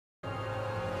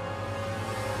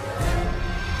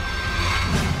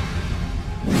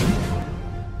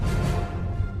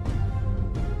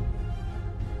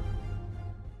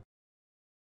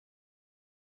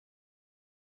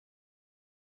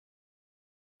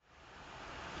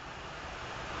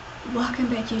Welcome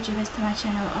back, YouTubers, to my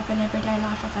channel of an everyday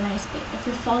life of an Aspie. If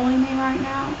you're following me right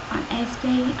now, I'm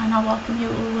Aspie, and I welcome you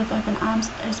all with open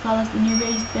arms, as well as the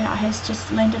newbies that has just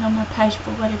landed on my page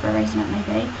for whatever reason it may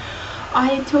be.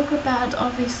 I talk about,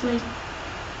 obviously,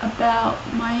 about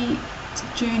my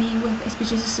journey with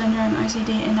Asperger's syndrome, OCD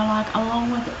and the like,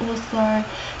 along with also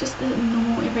just the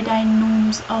normal everyday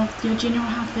norms of your general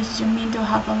health versus your mental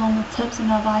health, along with tips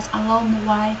and advice along the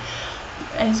way,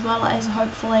 as well as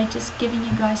hopefully just giving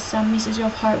you guys some message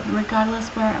of hope regardless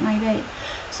where it may be.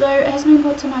 So it has been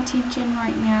brought to my attention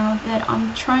right now that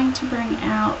I'm trying to bring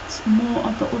out more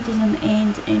of the autism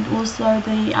and also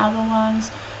the other ones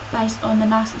based on the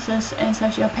narcissist and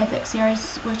sociopathic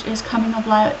series, which is coming of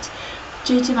late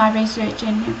due to my research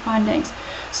and findings.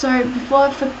 So before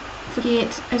I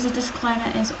forget, as a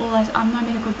disclaimer, as always, I'm no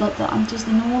medical doctor. I'm just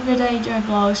a normal everyday Joe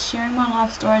vlogs sharing my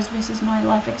life stories versus my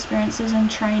life experiences and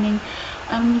training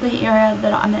in the area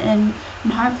that I'm in,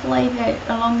 and hopefully that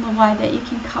along the way that you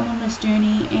can come on this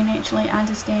journey and actually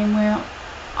understand where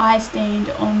I stand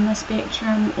on the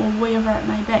spectrum or wherever it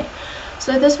may be.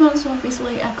 So this one's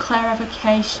obviously a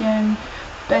clarification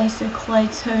basically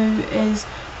too, is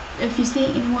if you see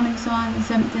any warning signs and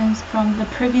symptoms from the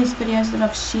previous videos that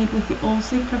I've shared with you all,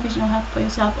 seek professional help for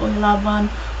yourself or your loved one,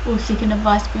 or seeking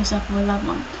advice for yourself or your loved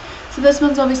one. So this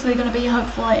one's obviously going to be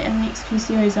hopefully in the next few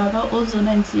series over, also the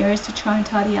main series, to try and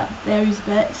tidy up those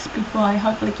bits before I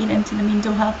hopefully get into the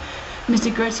mental health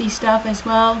nitty-gritty stuff as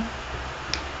well.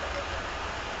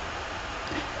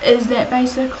 Is that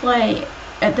basically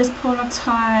at this point of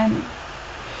time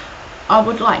I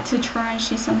would like to try and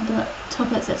share some of the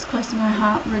topics that's close to my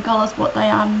heart, regardless what they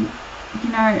are. You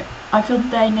know, I feel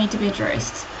they need to be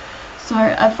addressed. So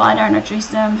if I don't address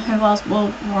them, who else will,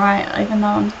 right? Even though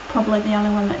I'm probably the only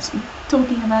one that's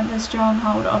talking about this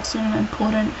stronghold of certain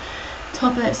important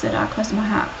topics that are close to my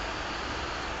heart.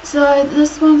 So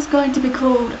this one's going to be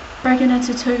called, breaking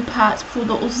into two parts for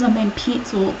the autism and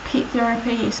pets, or pet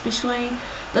therapy especially.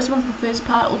 This one's the first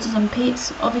part, autism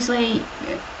pets. Obviously,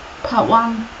 part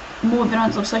one, more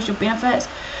evidence of social benefits.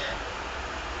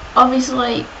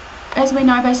 Obviously, as we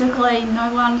know, basically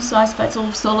no one size fits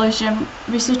all solution.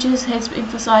 Researchers has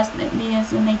emphasised that there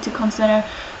is a need to consider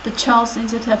the child's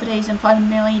sensitivities and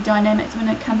family dynamics when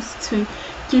it comes to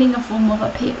getting a form of a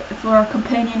pet for a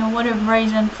companion or whatever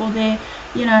reason for their,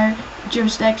 you know,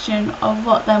 jurisdiction of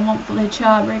what they want for their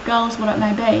child, regardless what it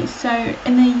may be. So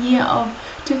in the year of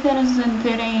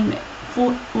 2013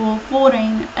 or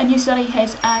 14, a new study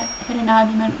has had an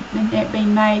argument that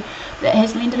been made that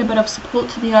has lended a bit of support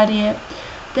to the idea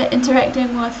that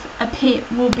interacting with a pet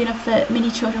will benefit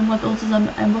many children with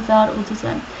autism and without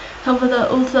autism. However, the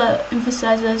author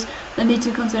emphasises the need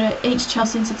to consider each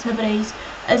child's sensitivities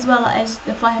as well as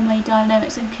the family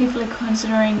dynamics, and carefully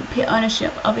considering pet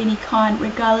ownership of any kind,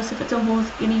 regardless if it's a horse,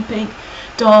 guinea pig,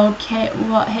 dog, cat, or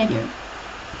what have you.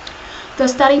 The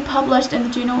study published in the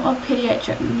Journal of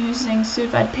Paediatric Nursing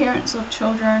surveyed parents of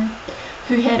children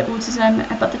who had autism,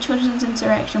 but the children's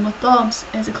interaction with dogs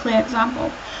is a clear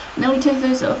example. Nearly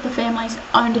 2/3 of the families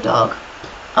owned a dog.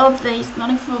 Of these,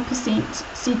 94%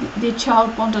 said their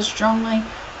child bonded strongly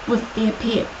with their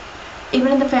pet.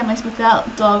 Even in the families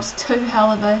without dogs too,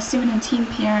 however, 7 in 10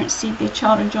 parents said their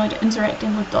child enjoyed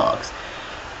interacting with dogs.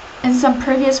 In some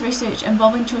previous research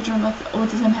involving children with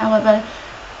autism, however,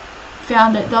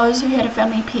 found that those who had a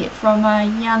family pet from a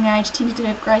young age tended to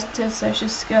have greater social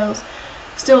skills.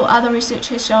 Still, other research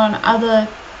has shown other,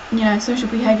 social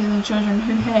behaviours in children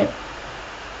who have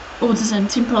autism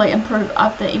temporarily improve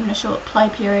after even a short play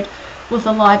period with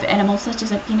a live animal such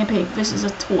as a guinea pig versus a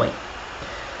toy.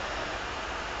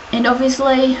 And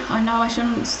obviously, I know I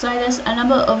shouldn't say this, a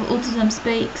number of Autism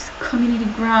Speaks community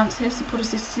grants have supported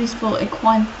successful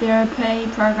equine therapy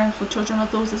programs for children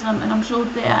with autism, and I'm sure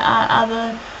there are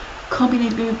other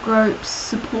community groups,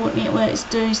 support networks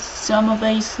do some of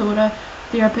these sort of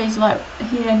therapies. Like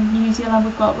here in New Zealand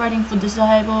we've got Rating for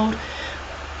Disabled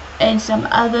and some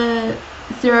other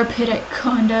therapeutic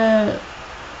kind of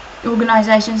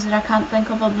organisations that I can't think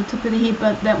of off the top of the head,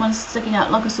 but that one's sticking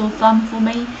out like a sore thumb for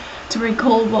me to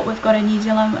recall what we've got in New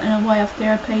Zealand in a way of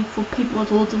therapy for people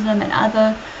with autism and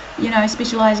other,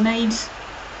 specialised needs.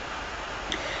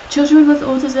 Children with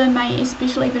autism may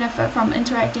especially benefit from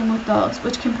interacting with dogs,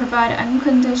 which can provide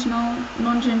unconditional,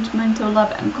 non-judgmental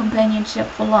love and companionship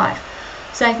for life,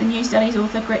 says the new study's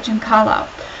author Gretchen Carlisle.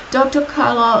 Dr.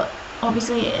 Carlisle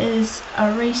obviously is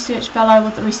a research fellow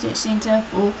with the Research Centre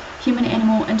for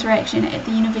Human-Animal Interaction at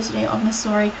the University of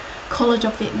Missouri College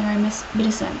of Veterinary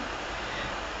Medicine.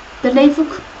 The need for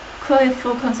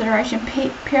careful consideration.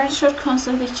 Parents should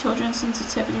consider their children's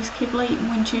sensitivities carefully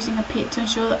when choosing a pet to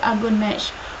ensure a good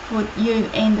match for you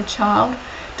and the child.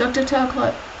 Dr.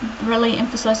 Talcott really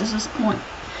emphasizes this point.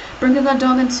 Bringing a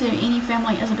dog into any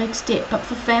family is a big step, but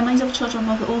for families of children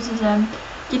with autism,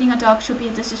 getting a dog should be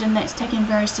a decision that's taken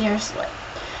very seriously.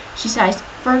 She says,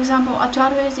 for example, a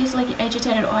child who is easily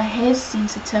agitated or has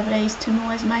sensitivities to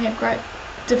noise may have great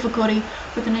difficulty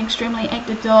with an extremely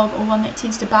active dog or one that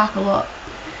tends to bark a lot.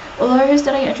 Although her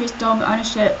study addressed dog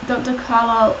ownership, Dr.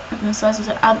 Carlisle emphasizes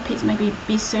that other pets may be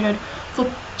best suited for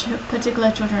particular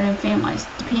children and families,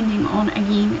 depending on,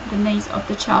 again, the needs of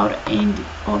the child and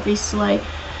obviously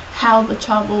how the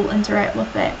child will interact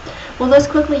with that. Well, this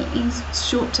quickly ends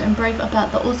short and brief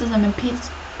about the autism and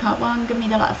pets part 1. Give me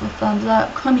the like for thumbs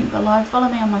up, comment below, follow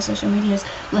me on my social medias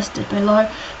listed below.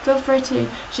 Feel free to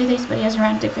share these videos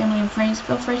around to family and friends.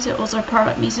 Feel free to also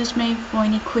private message me for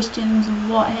any questions,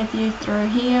 what have you, through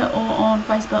here or on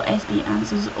Facebook,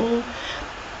 AspieAnswersAll.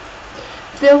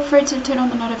 Feel free to turn on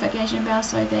the notification bell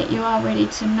so that you are ready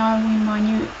to know when my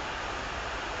new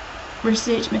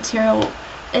research material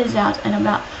is out and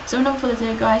about. So enough for the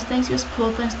day, guys. Thanks for your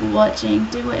support, thanks for watching.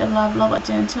 Do what you love what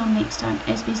you do. Until next time,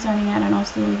 Aspie signing out, and I'll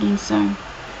see you again soon.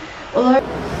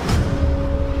 Although